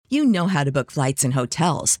You know how to book flights and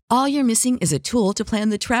hotels. All you're missing is a tool to plan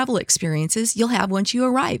the travel experiences you'll have once you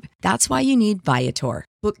arrive. That's why you need Viator.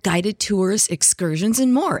 Book guided tours, excursions,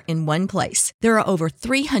 and more in one place. There are over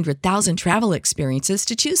 300,000 travel experiences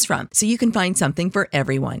to choose from, so you can find something for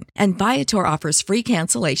everyone. And Viator offers free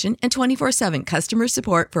cancellation and 24/7 customer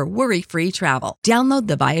support for worry-free travel. Download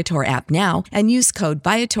the Viator app now and use code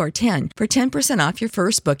Viator10 for 10% off your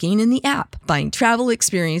first booking in the app. Find travel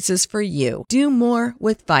experiences for you. Do more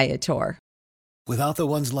with Viator. Without the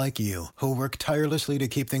ones like you, who work tirelessly to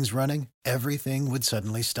keep things running, everything would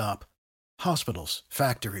suddenly stop. Hospitals,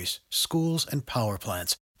 factories, schools, and power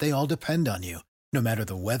plants, they all depend on you. No matter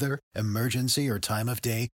the weather, emergency, or time of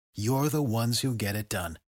day, you're the ones who get it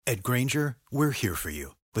done. At Grainger, we're here for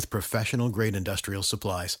you with professional-grade industrial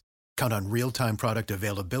supplies. Count on real-time product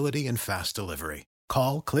availability and fast delivery.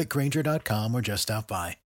 Call, click Grainger.com, or just stop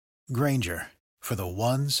by. Grainger, for the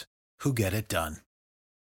ones who get it done.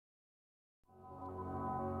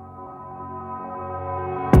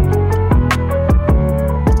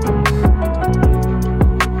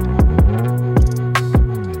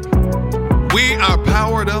 We are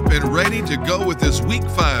powered up and ready to go with this Week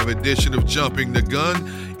 5 edition of Jumping the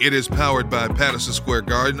Gun. It is powered by Patterson Square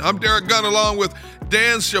Garden. I'm Derek Gunn along with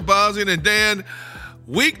Dan Shabazian. And Dan,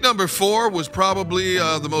 week number 4 was probably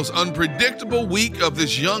the most unpredictable week of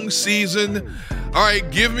this young season. All right,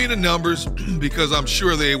 give me the numbers because I'm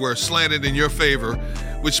sure they were slanted in your favor,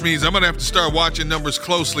 which means I'm going to have to start watching numbers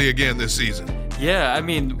closely again this season. Yeah, I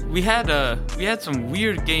mean, we had some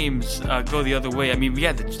weird games go the other way. I mean, we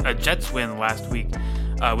had a Jets win last week,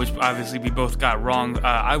 which obviously we both got wrong.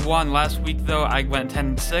 I won last week, though. I went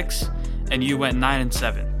 10-6, and you went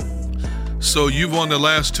 9-7. So you've won the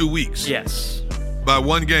last 2 weeks? Yes. By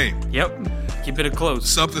one game? Yep. Keep it close.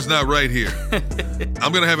 Something's not right here.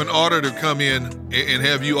 I'm going to have an auditor come in and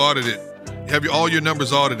have you audited. Have all your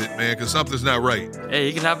numbers audited, man, because something's not right. Hey,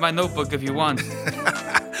 you can have my notebook if you want.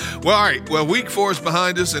 Well, all right. Well, week 4 is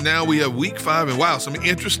behind us, and now we have week 5. And wow, some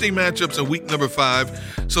interesting matchups in week number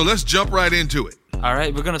 5. So let's jump right into it. All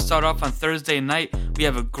right, we're going to start off on Thursday night. We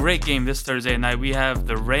have a great game this Thursday night. We have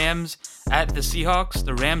the Rams at the Seahawks.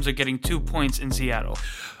 The Rams are getting 2 points in Seattle.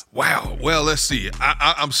 Wow. Well, let's see.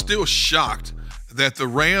 I'm still shocked that the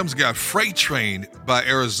Rams got freight trained by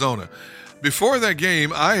Arizona. Before that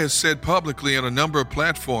game, I had said publicly on a number of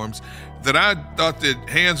platforms that I thought that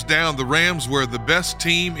hands down the Rams were the best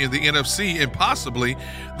team in the NFC and possibly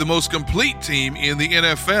the most complete team in the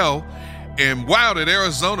NFL. And wow, did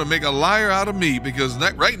Arizona make a liar out of me, because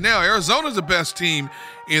right now Arizona's the best team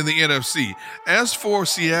in the NFC. As for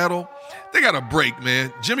Seattle, they got a break,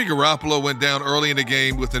 man. Jimmy Garoppolo went down early in the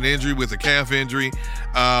game with an injury, with a calf injury.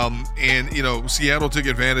 And, you know, Seattle took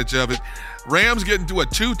advantage of it. Rams getting to a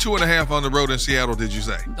 2.5 on the road in Seattle, did you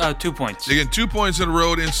say? 2 points. They're getting 2 points on the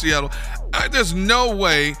road in Seattle. There's no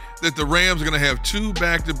way that the Rams are going to have 2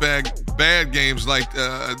 back-to-back bad games like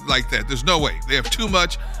that. There's no way. They have too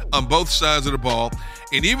much on both sides of the ball.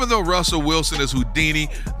 And even though Russell Wilson is Houdini,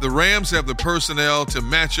 the Rams have the personnel to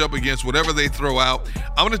match up against whatever they throw out.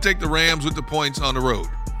 I'm going to take the Rams with the points on the road.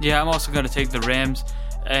 Yeah, I'm also going to take the Rams.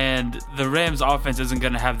 And the Rams offense isn't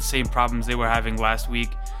going to have the same problems they were having last week.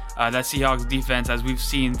 That Seahawks defense, as we've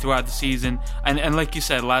seen throughout the season, and like you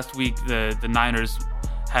said, last week the Niners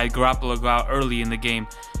had Garoppolo go out early in the game.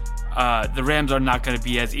 The Rams are not going to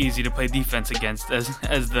be as easy to play defense against as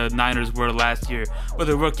the Niners were last year,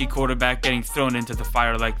 with a rookie quarterback getting thrown into the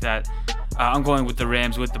fire like that. I'm going with the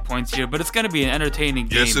Rams with the points here, but it's going to be an entertaining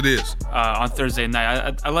game. Yes, it is. On Thursday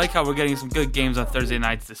night. I like how we're getting some good games on Thursday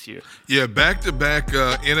nights this year. Yeah, back-to-back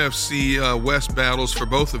NFC West battles for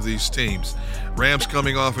both of these teams. Rams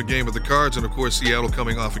coming off a game with the Cards, and, of course, Seattle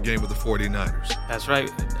coming off a game with the 49ers. That's right.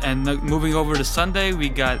 And moving over to Sunday, we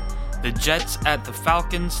got the Jets at the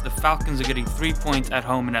Falcons. The Falcons are getting 3 points at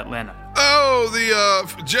home in Atlanta. Oh,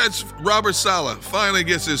 the Jets, Robert Saleh finally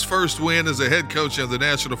gets his first win as a head coach of the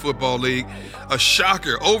National Football League. A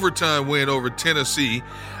shocker overtime win over Tennessee.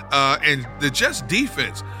 And the Jets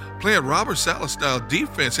defense, playing Robert Saleh-style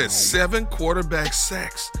defense, had 7 quarterback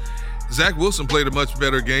sacks. Zach Wilson played a much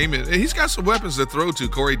better game, and he's got some weapons to throw to.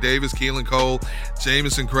 Corey Davis, Keelan Cole,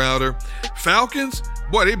 Jamison Crowder. Falcons,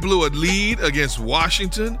 boy, they blew a lead against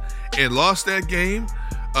Washington and lost that game.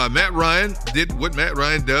 Matt Ryan did what Matt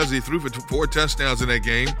Ryan does. He threw for 4 touchdowns in that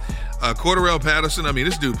game. Cordarrelle Patterson, I mean,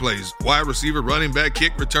 this dude plays wide receiver, running back,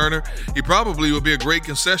 kick returner. He probably would be a great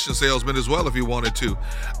concession salesman as well if he wanted to.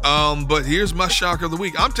 But here's my shocker of the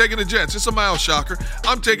week. I'm taking the Jets. It's a mild shocker.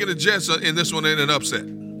 I'm taking the Jets in this one in an upset.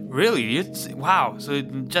 Really? Wow. So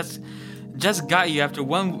just got you after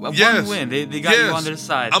one win. They got you on their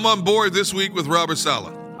side. I'm on board this week with Robert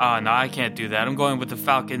Saleh. No, I can't do that. I'm going with the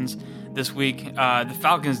Falcons this week. The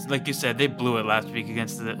Falcons, like you said, they blew it last week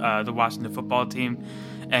against the Washington football team.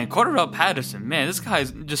 And Cordarrelle Patterson, man, this guy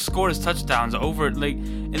just scores touchdowns over, like,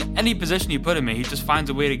 in any position you put him in. He just finds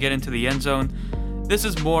a way to get into the end zone. This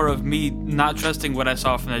is more of me not trusting what I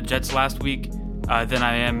saw from the Jets last week than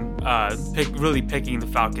I am really picking the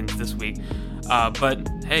Falcons this week. But,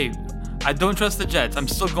 hey, I don't trust the Jets. I'm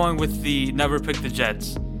still going with the never pick the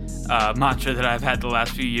Jets mantra that I've had the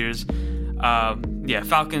last few years.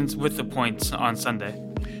 Falcons with the points on Sunday.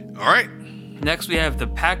 All right. Next, we have the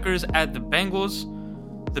Packers at the Bengals.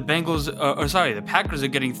 The Packers are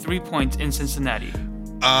getting 3 points in Cincinnati.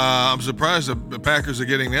 I'm surprised the Packers are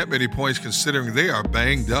getting that many points considering they are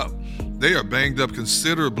banged up. They are banged up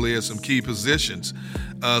considerably at some key positions.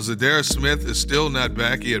 Zadarius Smith is still not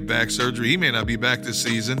back. He had back surgery. He may not be back this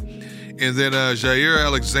season. And then Jair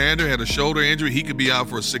Alexander had a shoulder injury. He could be out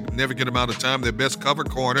for a significant amount of time. Their best cover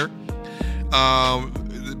corner.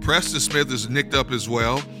 Preston Smith is nicked up as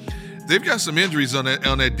well. They've got some injuries on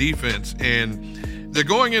that defense, and they're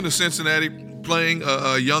going into Cincinnati playing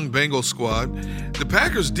a young Bengals squad. The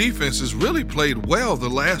Packers' defense has really played well the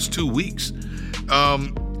last 2 weeks.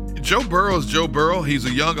 Joe Burrow is Joe Burrow. He's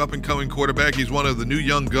a young up-and-coming quarterback. He's one of the new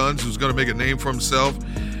young guns who's going to make a name for himself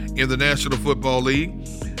in the National Football League.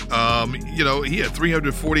 He had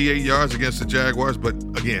 348 yards against the Jaguars, but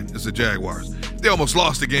again, it's the Jaguars. They almost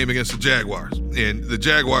lost the game against the Jaguars, and the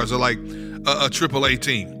Jaguars are like a AAA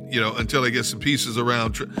team, until they get some pieces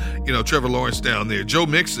around, Trevor Lawrence down there. Joe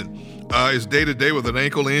Mixon is day-to-day with an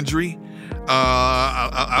ankle injury.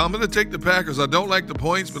 I'm going to take the Packers. I don't like the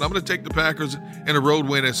points, but I'm going to take the Packers in a road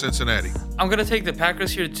win at Cincinnati. I'm going to take the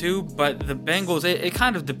Packers here too, but the Bengals, it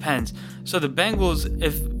kind of depends. So the Bengals,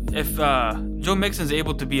 if Joe Mixon's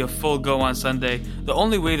able to be a full go on Sunday, the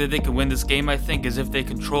only way that they can win this game, I think, is if they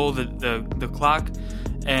control the clock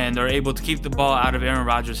and are able to keep the ball out of Aaron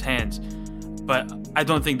Rodgers' hands. But I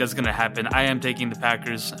don't think that's going to happen. I am taking the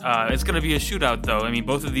Packers. It's going to be a shootout, though. I mean,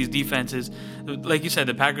 both of these defenses, like you said,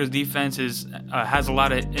 the Packers' defense has a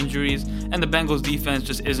lot of injuries, and the Bengals' defense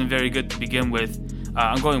just isn't very good to begin with.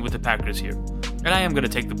 I'm going with the Packers here. And I am going to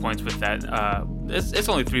take the points with that. It's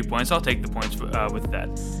only 3 points. I'll take the points with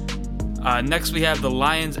that. Next, we have the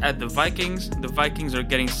Lions at the Vikings. The Vikings are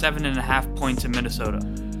getting 7.5 points in Minnesota.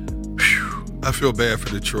 I feel bad for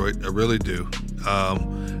Detroit. I really do.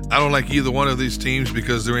 I don't like either one of these teams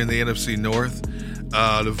because they're in the NFC North.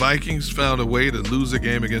 The Vikings found a way to lose a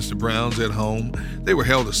game against the Browns at home. They were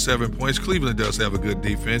held to 7 points. Cleveland does have a good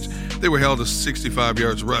defense. They were held to 65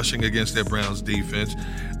 yards rushing against that Browns defense.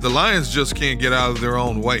 The Lions just can't get out of their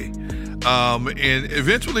own way. And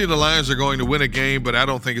eventually the Lions are going to win a game, but I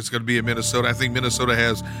don't think it's going to be in Minnesota. I think Minnesota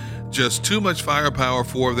has just too much firepower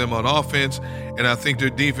for them on offense, and I think their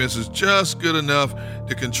defense is just good enough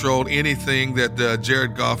to control anything that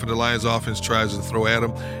Jared Goff and the Lions offense tries to throw at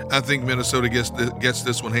them. I think Minnesota gets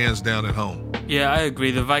this one hands down at home. Yeah, I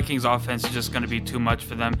agree. The Vikings offense is just going to be too much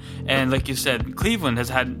for them. And like you said, Cleveland has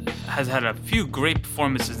had a few great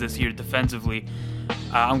performances this year defensively.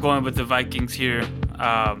 I'm going with the Vikings here.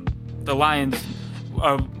 The Lions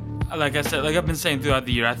are, like I said, like I've been saying throughout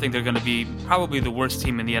the year, I think they're going to be probably the worst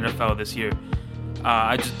team in the NFL this year.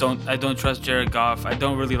 I don't trust Jared Goff. I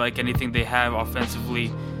don't really like anything they have offensively.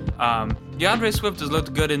 DeAndre Swift has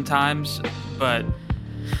looked good in times, but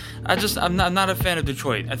I'm not a fan of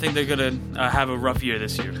Detroit. I think they're going to have a rough year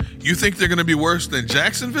this year. You think they're going to be worse than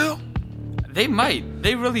Jacksonville? They might.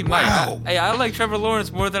 They really might. Wow. I like Trevor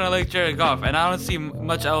Lawrence more than I like Jared Goff, and I don't see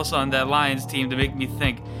much else on that Lions team to make me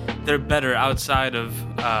think they're better outside of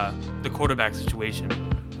the quarterback situation.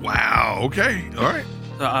 Wow. Okay. All right.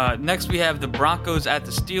 Next, we have the Broncos at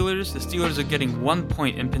the Steelers. The Steelers are getting 1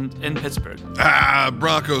 point in Pittsburgh.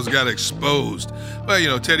 Broncos got exposed.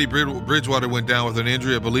 Well, Teddy Bridgewater went down with an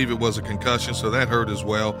injury. I believe it was a concussion, so that hurt as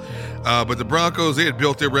well. But the Broncos, they had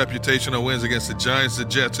built their reputation on wins against the Giants, the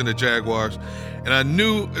Jets, and the Jaguars. And I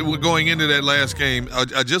knew going into that last game,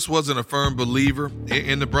 I just wasn't a firm believer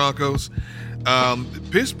in the Broncos.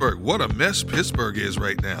 Pittsburgh, what a mess Pittsburgh is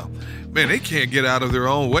right now. Man, they can't get out of their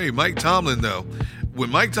own way. Mike Tomlin, though. When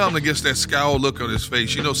Mike Tomlin gets that scowl look on his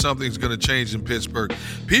face, you know something's going to change in Pittsburgh.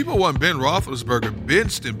 People want Ben Roethlisberger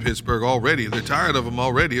benched in Pittsburgh already. They're tired of him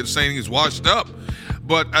already. They're saying he's washed up.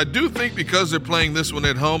 But I do think because they're playing this one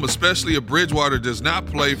at home, especially if Bridgewater does not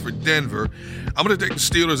play for Denver, I'm going to take the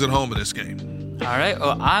Steelers at home in this game. All right.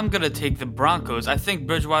 Well, I'm going to take the Broncos. I think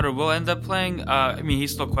Bridgewater will end up playing.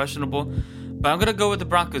 He's still questionable. But I'm going to go with the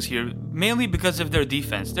Broncos here, mainly because of their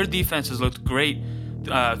defense. Their defense has looked great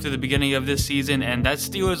through the beginning of this season, and that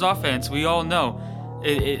Steelers offense, we all know,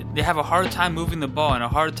 they have a hard time moving the ball and a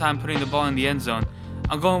hard time putting the ball in the end zone.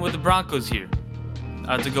 I'm going with the Broncos here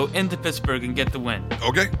to go into Pittsburgh and get the win.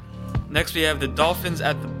 Okay. Next, we have the Dolphins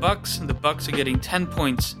at the Bucks. The Bucks are getting 10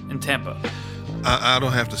 points in Tampa. I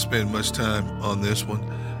don't have to spend much time on this one.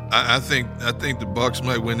 I think the Bucks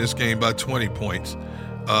might win this game by 20 points.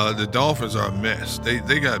 The Dolphins are a mess.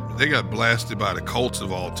 They got blasted by the Colts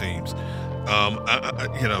of all teams.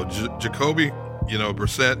 Jacoby,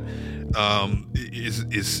 Brissett,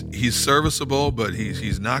 he's serviceable, but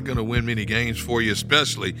he's not going to win many games for you,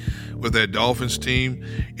 especially with that Dolphins team.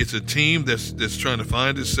 It's a team that's trying to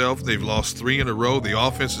find itself. They've lost 3 in a row. The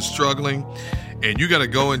offense is struggling, and you got to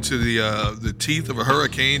go into the teeth of a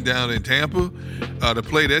hurricane down in Tampa to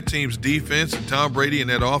play that team's defense and Tom Brady and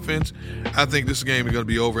that offense. I think this game is going to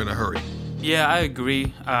be over in a hurry. Yeah, I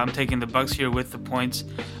agree. I'm taking the Bucks here with the points.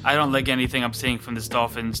 I don't like anything I'm seeing from this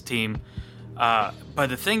Dolphins team. But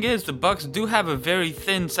the thing is, the Bucks do have a very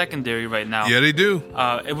thin secondary right now. Yeah, they do.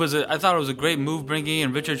 I thought it was a great move bringing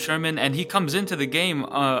in Richard Sherman, and he comes into the game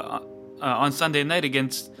on Sunday night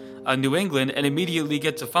against New England and immediately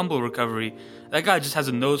gets a fumble recovery. That guy just has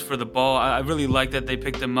a nose for the ball. I really like that they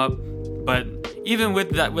picked him up. But even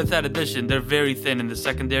with that addition, they're very thin in the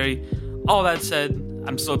secondary. All that said,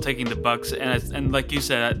 I'm still taking the Bucks, and like you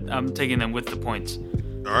said, I'm taking them with the points.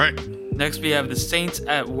 All right. Next, we have the Saints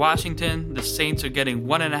at Washington. The Saints are getting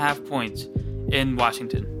 1.5 points in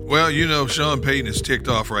Washington. Well, Sean Payton is ticked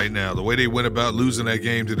off right now. The way they went about losing that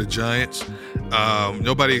game to the Giants,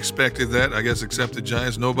 nobody expected that, I guess, except the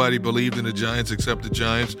Giants. Nobody believed in the Giants except the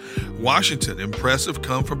Giants. Washington, impressive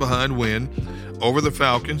come-from-behind win over the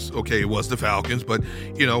Falcons. Okay, it was the Falcons, but,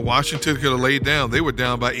 Washington could have laid down. They were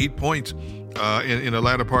down by 8 points in the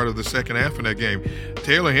latter part of the second half in that game.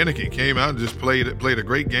 Taylor Heinicke came out and just played a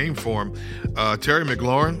great game for him. Terry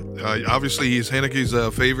McLaurin, obviously he's Heinicke's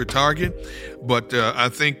favorite target, but I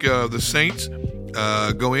think the Saints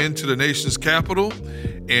go into the nation's capital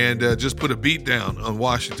and just put a beat down on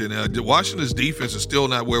Washington. Washington's defense is still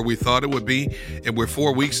not where we thought it would be, and we're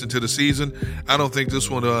 4 weeks into the season. I don't think this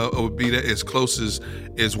one would be as close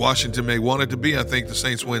as Washington may want it to be. I think the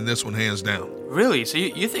Saints win this one hands down. Really? So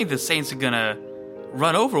you think the Saints are going to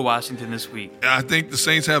run over Washington this week? I think the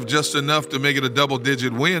Saints have just enough to make it a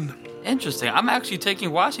double-digit win. Interesting. I'm actually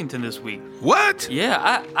taking Washington this week. What?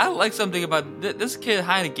 Yeah, I like something about this kid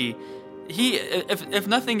Heinicke. He, if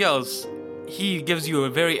nothing else, he gives you a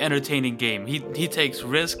very entertaining game. He takes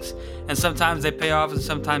risks, and sometimes they pay off and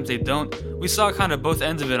sometimes they don't. We saw kind of both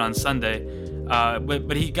ends of it on Sunday.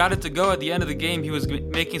 But he got it to go at the end of the game. He was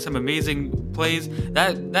making some amazing plays.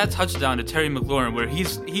 That touchdown to Terry McLaurin, where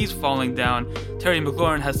he's falling down. Terry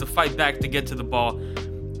McLaurin has to fight back to get to the ball.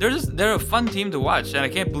 They're a fun team to watch, and I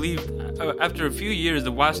can't believe after a few years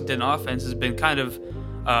the Washington offense has been kind of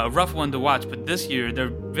a rough one to watch. But this year they're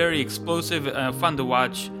very explosive and fun to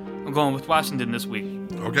watch. I'm going with Washington this week.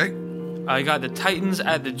 Okay. I got the Titans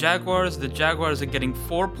at the Jaguars. The Jaguars are getting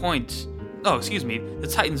 4 points. Oh, excuse me. The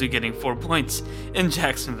Titans are getting 4 points in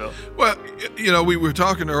Jacksonville. Well, we were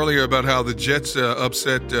talking earlier about how the Jets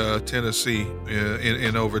upset Tennessee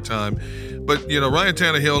in overtime. But, Ryan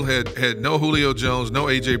Tannehill had no Julio Jones, no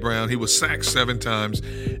A.J. Brown. He was sacked 7 times.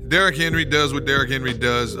 Derrick Henry does what Derrick Henry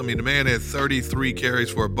does. I mean, the man had 33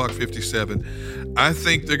 carries for $157. I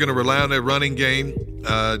think they're going to rely on that running game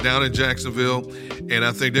down in Jacksonville, and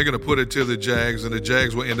I think they're going to put it to the Jags, and the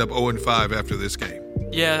Jags will end up 0-5 after this game.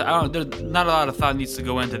 Yeah, there's not a lot of thought needs to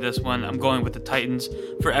go into this one. I'm going with the Titans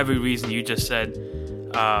for every reason you just said.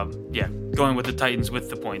 Going with the Titans with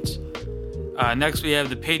the points. Next, we have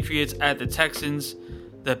the Patriots at the Texans.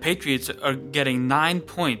 The Patriots are getting 9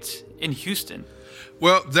 points in Houston.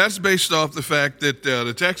 Well, that's based off the fact that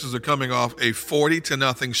the Texans are coming off a 40-0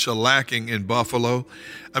 shellacking in Buffalo.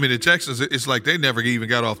 I mean, the Texans, it's like they never even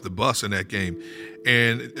got off the bus in that game.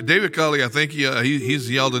 And David Culley, I think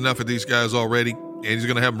he's yelled enough at these guys already, and he's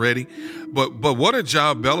going to have them ready. But what a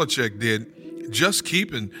job Belichick did just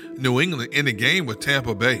keeping New England in the game with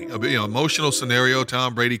Tampa Bay. Emotional scenario,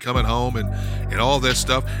 Tom Brady coming home and all that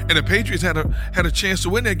stuff. And the Patriots had a chance to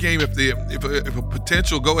win that game if a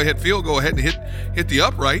potential go-ahead field goal hadn't hit the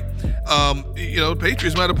upright. The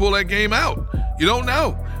Patriots might have pulled that game out. You don't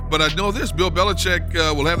know. But I know this, Bill Belichick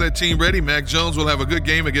will have that team ready. Mac Jones will have a good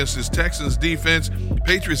game against his Texans defense.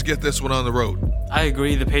 Patriots get this one on the road. I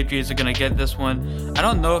agree. The Patriots are going to get this one. I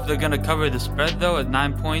don't know if they're going to cover the spread, though, at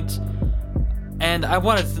 9 points. And I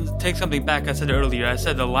wanted to take something back I said earlier. I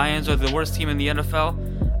said the Lions are the worst team in the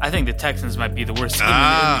NFL. I think the Texans might be the worst team in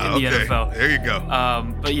the NFL. There you go.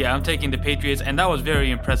 But yeah, I'm taking the Patriots, and that was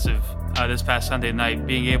very impressive this past Sunday night,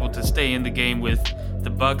 being able to stay in the game with the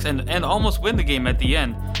Bucs and almost win the game at the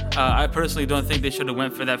end. I personally don't think they should have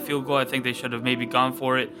went for that field goal. I think they should have maybe gone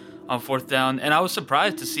for it on fourth down, and I was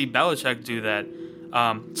surprised to see Belichick do that.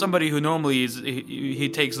 Somebody who normally he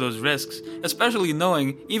takes those risks, especially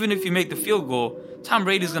knowing even if you make the field goal, Tom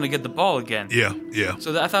Brady's going to get the ball again. Yeah.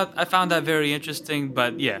 So I found that very interesting.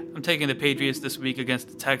 But yeah, I'm taking the Patriots this week against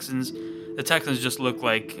the Texans. The Texans just look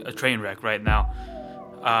like a train wreck right now.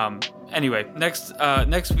 Anyway, next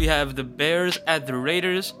we have the Bears at the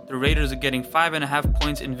Raiders. The Raiders are getting 5.5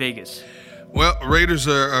 points in Vegas. Well, Raiders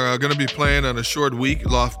are going to be playing on a short week.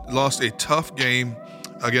 Lost a tough game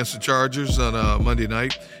against the Chargers on Monday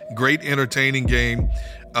night. Great, entertaining game.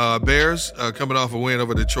 Bears coming off a win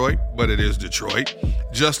over Detroit, but it is Detroit.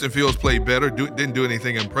 Justin Fields played better, didn't do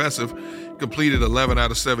anything impressive. Completed 11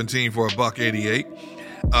 out of 17 for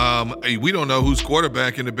 $188. We don't know who's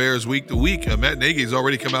quarterback in the Bears week to week. Matt Nagy's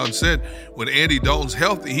already come out and said when Andy Dalton's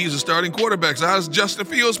healthy, he's a starting quarterback. So how's Justin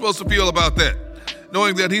Fields supposed to feel about that?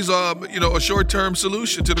 Knowing that he's a short-term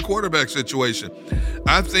solution to the quarterback situation.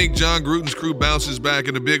 I think John Gruden's crew bounces back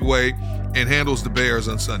in a big way and handles the Bears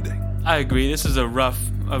on Sunday. I agree. This is a rough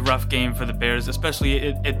game for the Bears, especially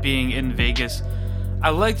it being in Vegas.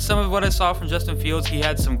 I liked some of what I saw from Justin Fields. He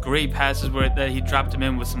had some great passes that he dropped him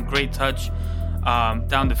in with some great touch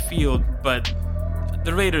down the field, but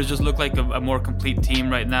the Raiders just look like a more complete team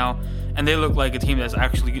right now, and they look like a team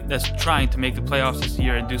that's trying to make the playoffs this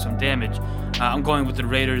year and do some damage. I'm going with the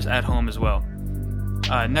Raiders at home as well.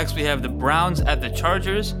 Next, we have the Browns at the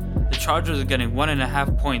Chargers. The Chargers are getting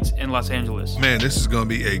 1.5 points in Los Angeles. Man, this is going to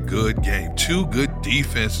be a good game. Two good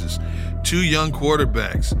defenses, two young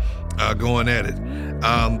quarterbacks going at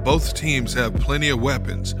it. Both teams have plenty of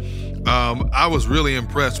weapons. I was really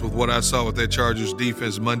impressed with what I saw with that Chargers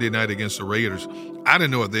defense Monday night against the Raiders. I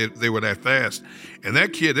didn't know they were that fast. And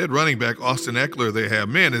that kid, that running back, Austin Eckler they have,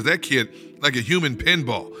 man, is that kid like a human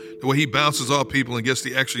pinball, the way he bounces off people and gets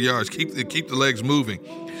the extra yards, keep the legs moving.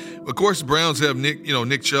 Of course, the Browns have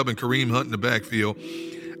Nick Chubb and Kareem Hunt in the backfield.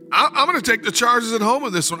 I'm going to take the Chargers at home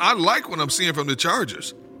in this one. I like what I'm seeing from the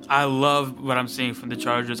Chargers. I love what I'm seeing from the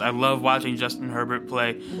Chargers. I love watching Justin Herbert play.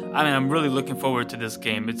 I mean, I'm really looking forward to this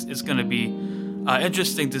game. It's going to be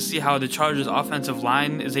interesting to see how the Chargers' offensive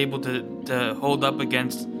line is able to hold up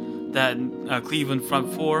against that Cleveland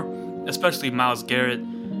front four, especially Myles Garrett.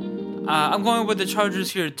 I'm going with the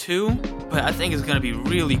Chargers here too, but I think it's going to be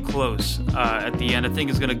really close at the end. I think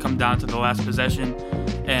it's going to come down to the last possession.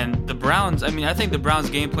 And the Browns, I think the Browns'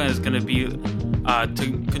 game plan is going to be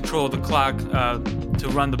to control the clock, to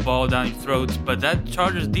run the ball down your throats. But that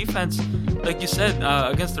Chargers defense, like you said,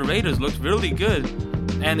 against the Raiders looked really good.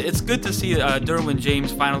 And it's good to see Derwin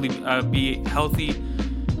James finally be healthy.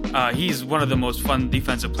 He's one of the most fun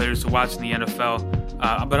defensive players to watch in the NFL.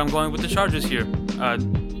 But I'm going with the Chargers here.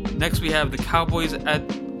 Next, we have the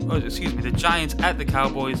Giants at the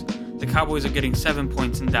Cowboys. The Cowboys are getting 7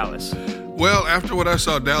 points in Dallas. Well, after what I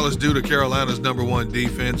saw Dallas do to Carolina's number one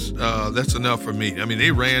defense, that's enough for me. I mean,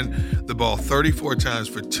 they ran the ball 34 times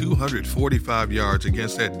for 245 yards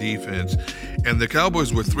against that defense. And the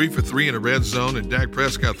Cowboys were 3 for 3 in the red zone, and Dak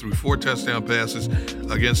Prescott threw 4 touchdown passes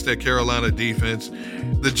against that Carolina defense.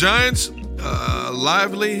 The Giants,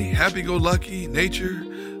 lively, happy-go-lucky nature,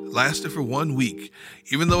 lasted for 1 week.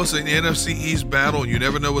 Even though it's an NFC East battle, you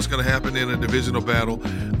never know what's going to happen in a divisional battle.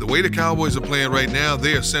 The way the Cowboys are playing right now,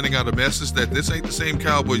 they are sending out a message that this ain't the same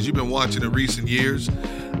Cowboys you've been watching in recent years.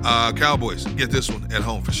 Cowboys, get this one at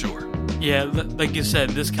home for sure. Yeah, like you said,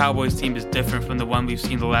 this Cowboys team is different from the one we've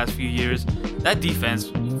seen the last few years. That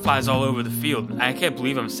defense flies all over the field. I can't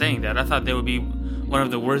believe I'm saying that. I thought they would be one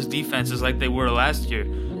of the worst defenses like they were last year.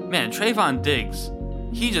 Man, Trayvon Diggs,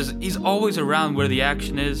 he's always around where the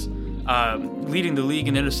action is, leading the league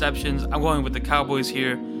in interceptions. I'm going with the Cowboys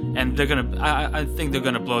here, and I think they're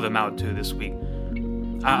gonna blow them out too this week.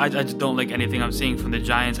 I just don't like anything I'm seeing from the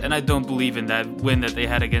Giants, and I don't believe in that win that they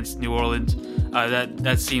had against New Orleans.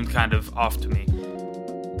 That seemed kind of off to me.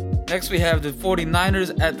 Next, we have the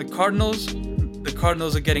 49ers at the Cardinals. The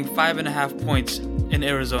Cardinals are getting 5.5 points in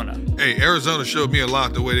Arizona. Hey, Arizona showed me a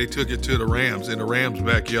lot the way they took it to the Rams in the Rams'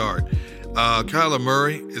 backyard. Kyler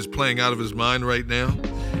Murray is playing out of his mind right now.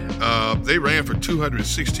 They ran for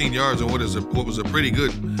 216 yards on what was a pretty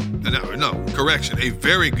good, a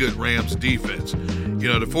very good Rams defense.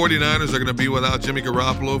 The 49ers are going to be without Jimmy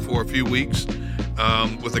Garoppolo for a few weeks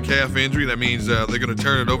with a calf injury. That means they're going to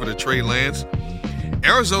turn it over to Trey Lance.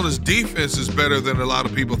 Arizona's defense is better than a lot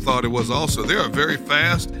of people thought it was also. They're a very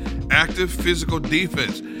fast, active, physical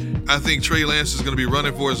defense. I think Trey Lance is going to be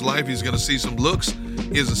running for his life. He's going to see some looks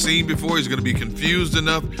he hasn't seen before. He's going to be confused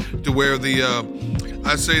enough to where the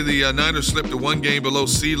Niners slipped to one game below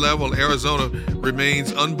sea level. Arizona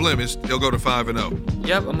remains unblemished. They'll go to 5-0.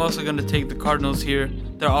 Yep, I'm also going to take the Cardinals here.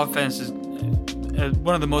 Their offense is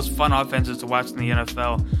one of the most fun offenses to watch in the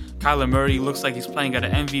NFL. Kyler Murray looks like he's playing at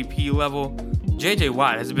an MVP level. J.J.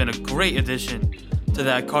 Watt has been a great addition to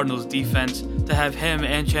that Cardinals defense. To have him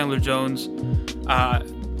and Chandler Jones, I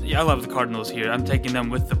love the Cardinals here. I'm taking them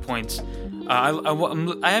with the points.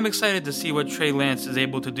 I am excited to see what Trey Lance is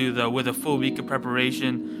able to do, though, with a full week of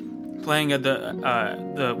preparation, playing at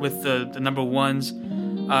with the number ones.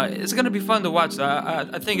 It's going to be fun to watch.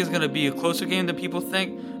 I think it's going to be a closer game than people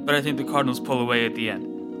think, but I think the Cardinals pull away at the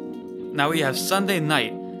end. Now we have Sunday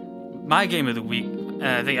night, my game of the week.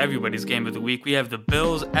 I think everybody's game of the week. We have the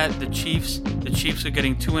Bills at the Chiefs. The Chiefs are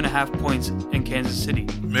getting 2.5 points in Kansas City.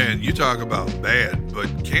 Man, you talk about bad, but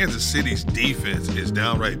Kansas City's defense is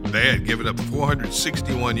downright bad, giving up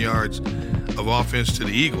 461 yards of offense to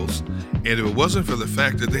the Eagles. And if it wasn't for the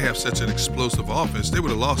fact that they have such an explosive offense, they would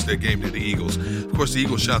have lost that game to the Eagles. Of course, the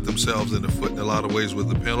Eagles shot themselves in the foot in a lot of ways with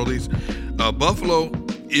the penalties. Buffalo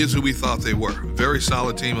is who we thought they were. Very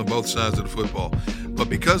solid team on both sides of the football. But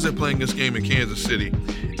because they're playing this game in Kansas City,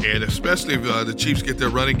 and especially if the Chiefs get their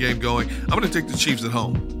running game going, I'm going to take the Chiefs at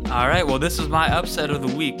home. All right, well, this is my upset of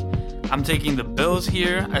the week. I'm taking the Bills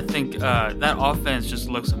here. I think that offense just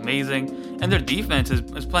looks amazing. And their defense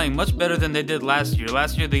is playing much better than they did last year.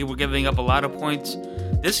 Last year, they were giving up a lot of points.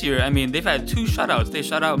 This year, I mean, they've had 2 shutouts. They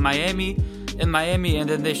shut out Miami, and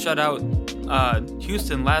then they shut out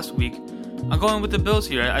Houston last week. I'm going with the Bills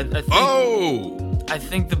here. I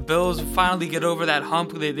think the Bills finally get over that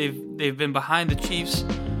hump. They've been behind the Chiefs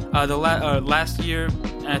last year,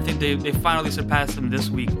 and I think they finally surpassed them this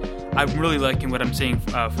week. I'm really liking what I'm seeing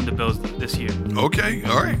from the Bills this year. Okay,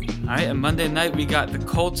 all right. All right, and Monday night we got the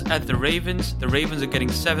Colts at the Ravens. The Ravens are getting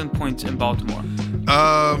 7 points in Baltimore.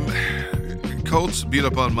 Colts beat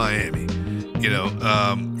up on Miami.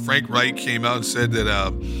 Frank Reich came out and said that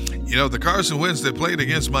the Carson Wentz that played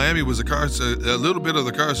against Miami was a little bit of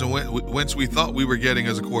the Carson Wentz we thought we were getting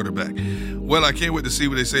as a quarterback. Well, I can't wait to see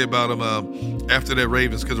what they say about him after that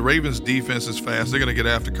Ravens, because the Ravens' defense is fast. They're going to get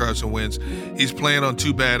after Carson Wentz. He's playing on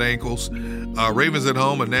 2 bad ankles. Ravens at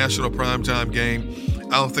home, a national primetime game.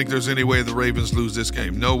 I don't think there's any way the Ravens lose this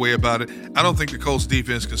game. No way about it. I don't think the Colts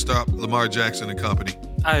defense can stop Lamar Jackson and company.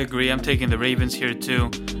 I agree. I'm taking the Ravens here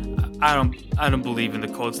too. I don't believe in the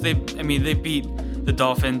Colts. They beat the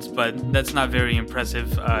Dolphins, but that's not very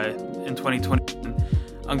impressive in 2020.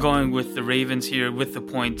 I'm going with the Ravens here with the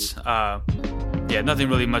points. Nothing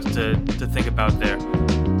really much to think about there.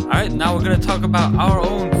 All right, now we're going to talk about our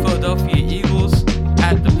own Philadelphia Eagles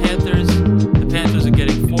at the Panthers. The Panthers are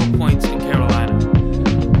getting 4 points in Carolina.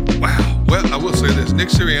 Wow. Well, I will say this. Nick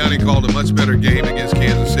Sirianni called a much better game against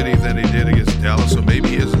Kansas City than he did against Dallas, so maybe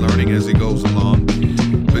he's learning as he goes along.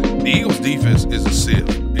 But the Eagles' defense is a sieve.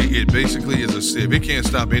 It basically is a sieve. It can't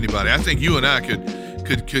stop anybody. I think you and I could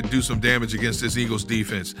do some damage against this Eagles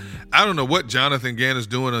defense. I don't know what Jonathan Gannon's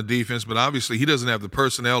doing on defense, but obviously he doesn't have the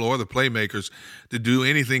personnel or the playmakers to do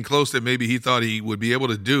anything close that maybe he thought he would be able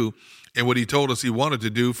to do, and what he told us he wanted to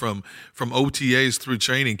do from OTAs through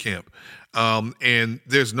training camp. And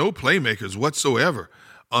there's no playmakers whatsoever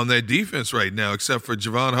on that defense right now except for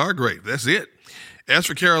Javon Hargrave. That's it. As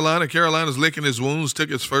for Carolina, Carolina's licking his wounds,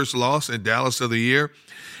 took its first loss in Dallas of the year.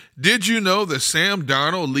 Did you know that Sam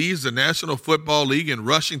Darnold leads the National Football League in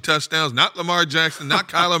rushing touchdowns? Not Lamar Jackson, not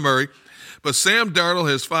Kyler Murray, but Sam Darnold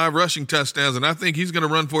has 5 rushing touchdowns, and I think he's going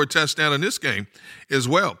to run for a touchdown in this game as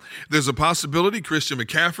well. There's a possibility Christian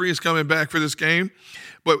McCaffrey is coming back for this game.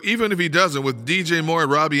 But even if he doesn't, with DJ Moore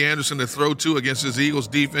and Robbie Anderson to throw to against this Eagles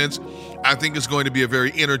defense, I think it's going to be a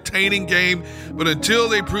very entertaining game. But until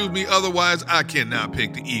they prove me otherwise, I cannot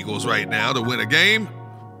pick the Eagles right now to win a game.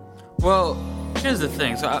 Well, here's the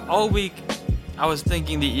thing. So all week, I was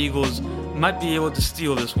thinking the Eagles might be able to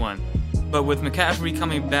steal this one. But with McCaffrey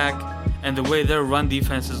coming back and the way their run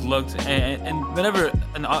defense has looked, and whenever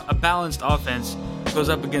a balanced offense goes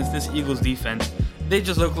up against this Eagles defense, they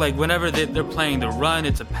just look like whenever they're playing the run,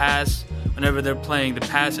 it's a pass. Whenever they're playing the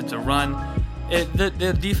pass, it's a run.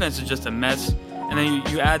 Their defense is just a mess. And then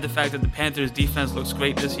you add the fact that the Panthers' defense looks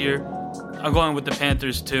great this year. I'm going with the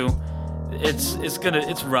Panthers too. It's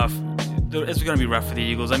rough. It's gonna be rough for the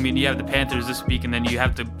Eagles. I mean, you have the Panthers this week, and then you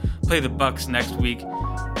have to play the Bucs next week.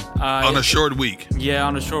 On a short week. Yeah,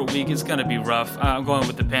 on a short week. It's going to be rough. I'm going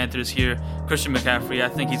with the Panthers here. Christian McCaffrey, I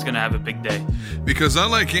think he's going to have a big day. Because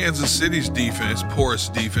unlike Kansas City's defense, porous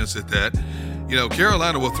defense at that,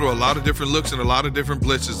 Carolina will throw a lot of different looks and a lot of different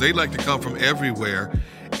blitzes. They like to come from everywhere.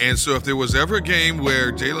 And so if there was ever a game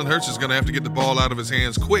where Jalen Hurts is going to have to get the ball out of his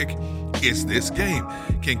hands quick, it's this game.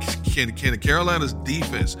 Can Carolina's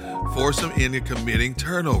defense force him into committing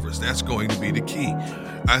turnovers? That's going to be the key.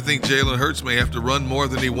 I think Jalen Hurts may have to run more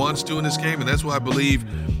than he wants to in this game, and that's why I believe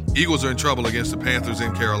Eagles are in trouble against the Panthers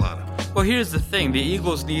in Carolina. Well, here's the thing. The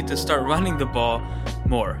Eagles need to start running the ball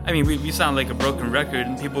more. I mean, we sound like a broken record,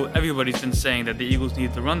 and everybody's been saying that the Eagles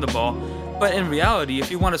need to run the ball. But in reality,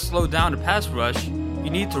 if you want to slow down the pass rush, you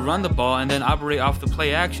need to run the ball and then operate off the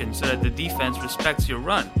play action so that the defense respects your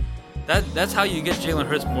run. That's how you get Jalen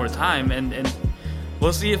Hurts more time, and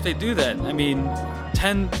we'll see if they do that. I mean,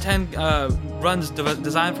 10 runs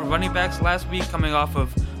designed for running backs last week, coming off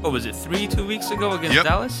of, 2 weeks ago against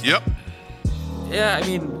Dallas? Yep. Yeah, I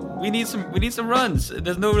mean, we need some runs.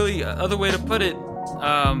 There's no really other way to put it.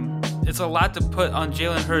 It's a lot to put on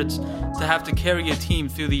Jalen Hurts to have to carry a team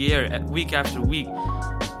through the air week after week.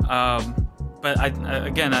 But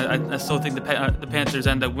I still think the Panthers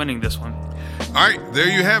end up winning this one. All right, there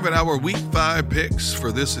you have it, our Week 5 picks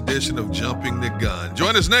for this edition of Jumping the Gun.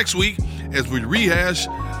 Join us next week as we rehash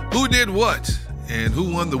who did what and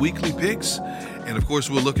who won the weekly picks. And, of course,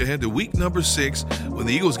 we'll look ahead to week number 6 when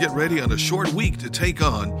the Eagles get ready on a short week to take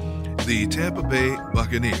on the Tampa Bay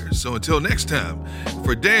Buccaneers. So until next time,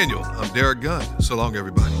 for Daniel, I'm Derek Gunn. So long,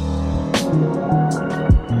 everybody.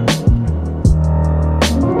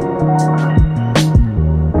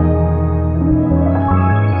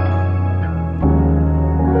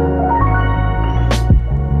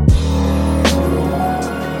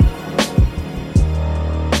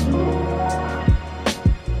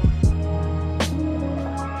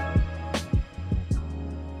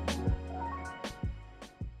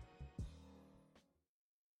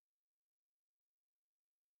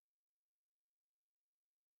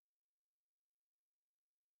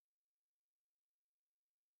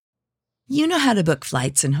 You know how to book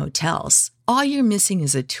flights and hotels. All you're missing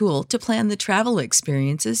is a tool to plan the travel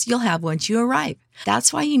experiences you'll have once you arrive.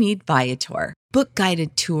 That's why you need Viator. Book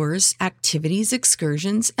guided tours, activities,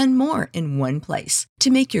 excursions, and more in one place to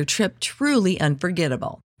make your trip truly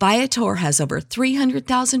unforgettable. Viator has over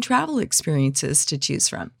 300,000 travel experiences to choose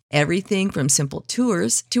from. Everything from simple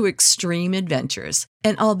tours to extreme adventures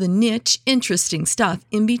and all the niche, interesting stuff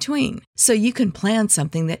in between. So you can plan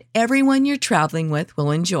something that everyone you're traveling with will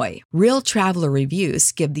enjoy. Real traveler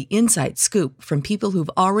reviews give the inside scoop from people who've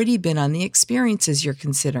already been on the experiences you're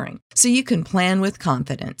considering. So you can plan with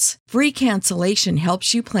confidence. Free cancellation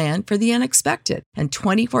helps you plan for the unexpected. And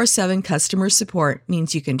 24/7 customer support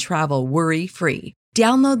means you can travel worry-free.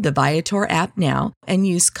 Download the Viator app now and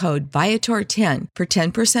use code Viator10 for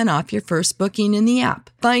 10% off your first booking in the app.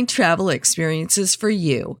 Find travel experiences for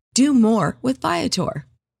you. Do more with Viator.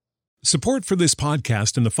 Support for this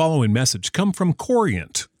podcast and the following message come from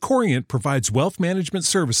Corient. Corient provides wealth management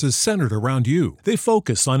services centered around you. They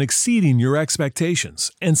focus on exceeding your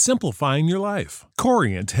expectations and simplifying your life.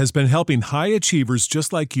 Corient has been helping high achievers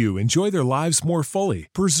just like you enjoy their lives more fully,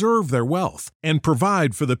 preserve their wealth, and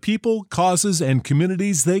provide for the people, causes, and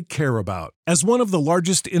communities they care about. As one of the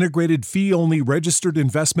largest integrated fee-only registered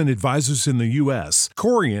investment advisors in the U.S.,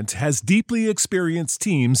 Corient has deeply experienced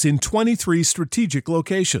teams in 23 strategic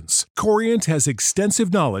locations. Corient has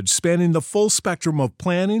extensive knowledge spanning the full spectrum of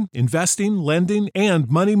planning, investing, lending, and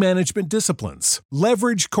money management disciplines.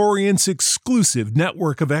 Leverage Corient's exclusive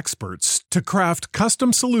network of experts to craft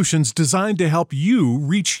custom solutions designed to help you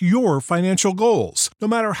reach your financial goals, no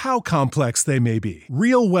matter how complex they may be.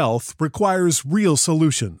 Real wealth requires real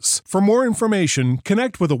solutions. For more information,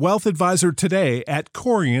 connect with a wealth advisor today at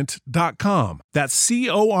Corient.com. That's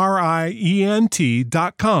Corient.com.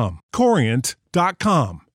 Corient.com.